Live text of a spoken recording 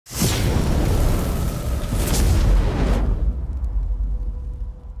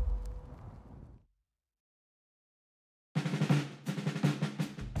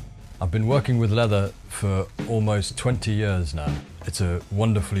I've been working with leather for almost 20 years now. It's a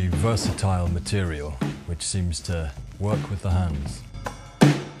wonderfully versatile material which seems to work with the hands.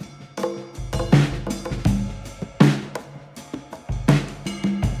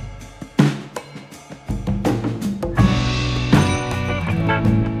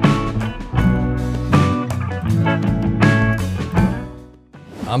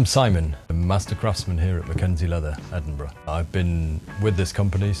 I'm Simon, a master craftsman here at Mackenzie Leather, Edinburgh. I've been with this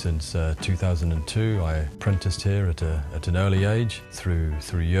company since 2002. I apprenticed here at an early age. Through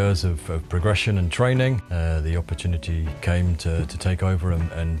years of progression and training, the opportunity came to take over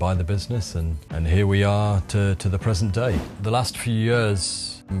and buy the business, and here we are to the present day. The last few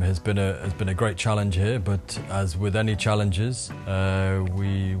years has been a great challenge here, but as with any challenges,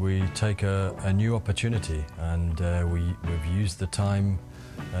 we take a new opportunity, and we've used the time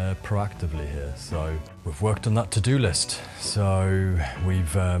proactively here. So we've worked on that to-do list. So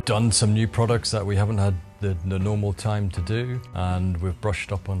we've done some new products that we haven't had the normal time to do, and we've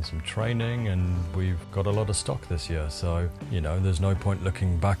brushed up on some training, and we've got a lot of stock this year. So, you know, there's no point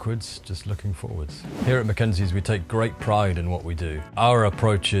looking backwards, just looking forwards. Here at Mackenzie's, we take great pride in what we do. Our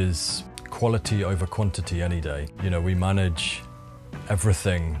approach is quality over quantity any day. You know, we manage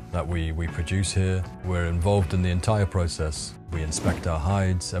everything that we produce here. We're involved in the entire process. We inspect our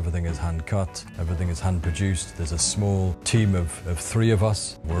hides, everything is hand cut, everything is hand produced. There's a small team of 3 of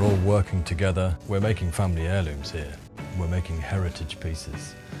us. We're all working together. We're making family heirlooms here. We're making heritage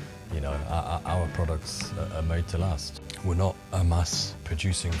pieces. You know, our products are made to last. We're not a mass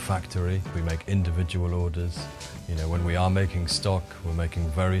producing factory. We make individual orders. You know, when we are making stock, we're making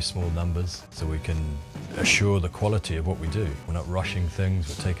very small numbers so we can assure the quality of what we do. We're not rushing things,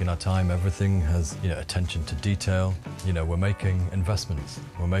 we're taking our time. Everything has, you know, attention to detail. You know, we're making investments.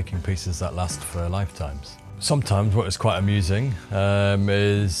 We're making pieces that last for lifetimes. Sometimes what is quite amusing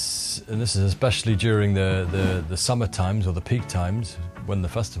is, and this is especially during the summer times or the peak times, when the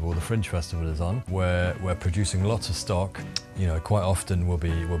Fringe Festival is on, where we're producing lots of stock. You know, quite often we'll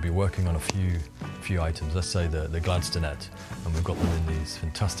be working on a few items. Let's say the Gladstonet, and we've got them in these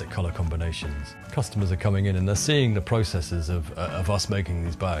fantastic colour combinations. Customers are coming in and they're seeing the processes of us making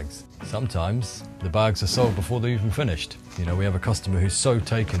these bags. Sometimes the bags are sold before they're even finished. You know, we have a customer who's so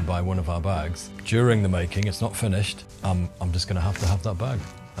taken by one of our bags during the making, it's not finished. I'm just going to have that bag,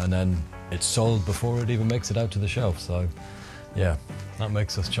 and then it's sold before it even makes it out to the shelf. So, yeah, that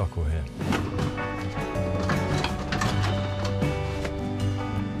makes us chuckle here.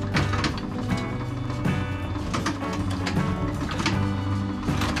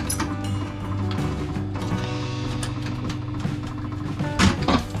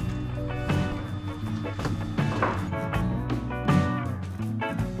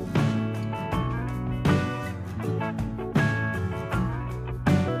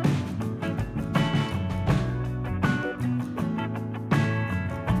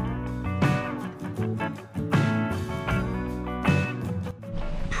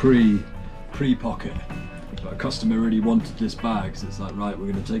 Pre-pocket, but a customer really wanted this bag, so it's like, right,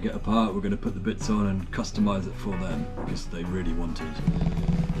 we're going to take it apart, we're going to put the bits on and customise it for them, because they really wanted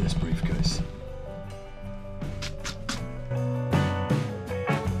this briefcase.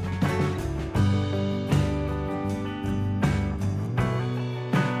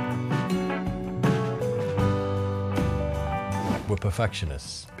 We're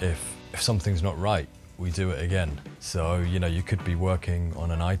perfectionists. If something's not right, we do it again. So, you know, you could be working on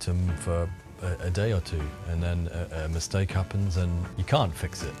an item for a day or two, and then a mistake happens and you can't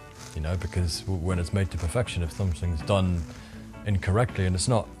fix it, you know, because when it's made to perfection, if something's done incorrectly, and it's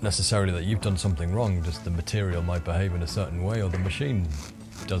not necessarily that you've done something wrong, just the material might behave in a certain way, or the machine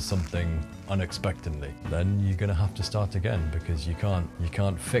does something unexpectedly, then you're going to have to start again, because you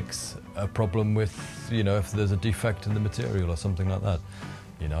can't fix a problem with, you know, if there's a defect in the material or something like that,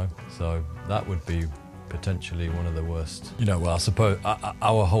 you know. So that would be potentially one of the worst. You know, well, I suppose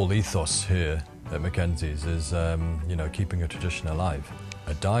our whole ethos here at Mackenzie's is, you know, keeping a tradition alive.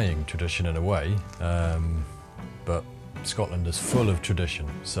 A dying tradition in a way, but Scotland is full of tradition.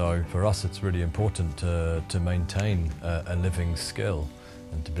 So for us, it's really important to maintain a living skill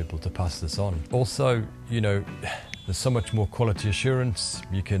and to be able to pass this on. Also, you know, there's so much more quality assurance.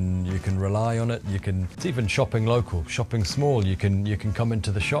 You can rely on it. It's even shopping local, shopping small. You can come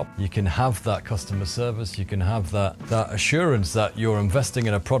into the shop. You can have that customer service. You can have that assurance that you're investing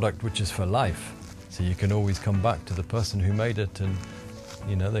in a product which is for life. So you can always come back to the person who made it, and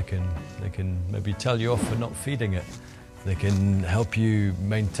you know, they can maybe tell you off for not feeding it. They can help you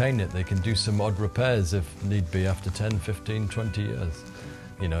maintain it. They can do some odd repairs if need be after 10, 15, 20 years.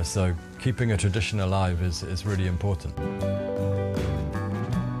 You know, so keeping a tradition alive is really important.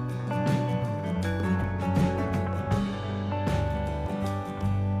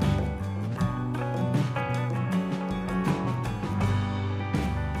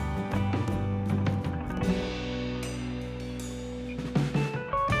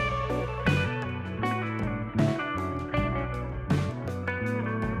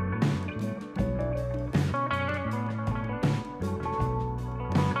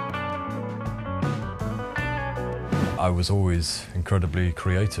 I was always incredibly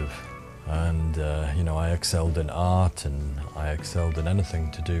creative, and you know, I excelled in art, and I excelled in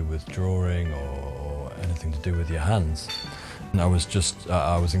anything to do with drawing or anything to do with your hands. And I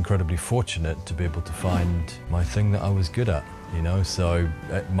was incredibly fortunate to be able to find my thing that I was good at, you know. So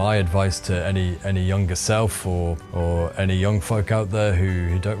my advice to any younger self or any young folk out there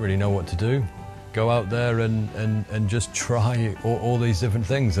who don't really know what to do, go out there and just try all these different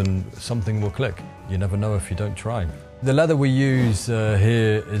things, and something will click. You never know if you don't try. The leather we use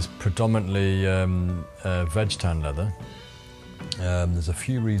here is predominantly veg tan leather. There's a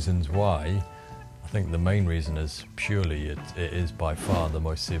few reasons why. I think the main reason is purely it is by far the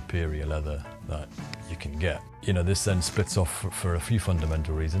most superior leather that you can get. You know, this then splits off for a few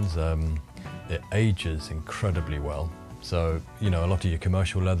fundamental reasons. It ages incredibly well. So, you know, a lot of your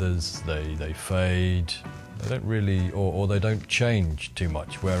commercial leathers, they fade, they don't really, or they don't change too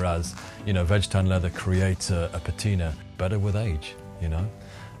much, whereas, you know, veg tan leather creates a patina better with age, you know.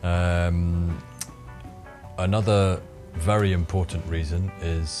 Another very important reason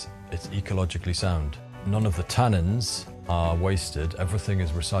is it's ecologically sound. None of the tannins are wasted, everything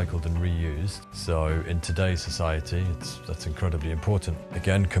is recycled and reused. So in today's society, that's incredibly important.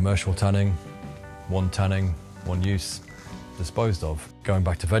 Again, commercial tanning, one use, disposed of. Going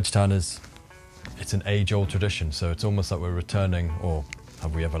back to veg tanners, it's an age-old tradition, so it's almost like we're returning, or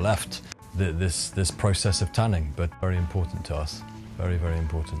have we ever left, this process of tanning, but very important to us, very, very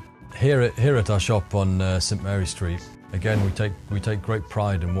important. Here at our shop on St Mary Street, again, we take great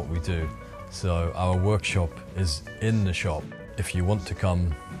pride in what we do. So our workshop is in the shop. If you want to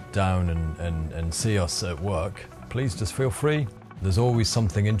come down and see us at work, please just feel free. There's always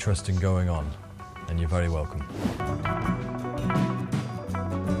something interesting going on, and you're very welcome.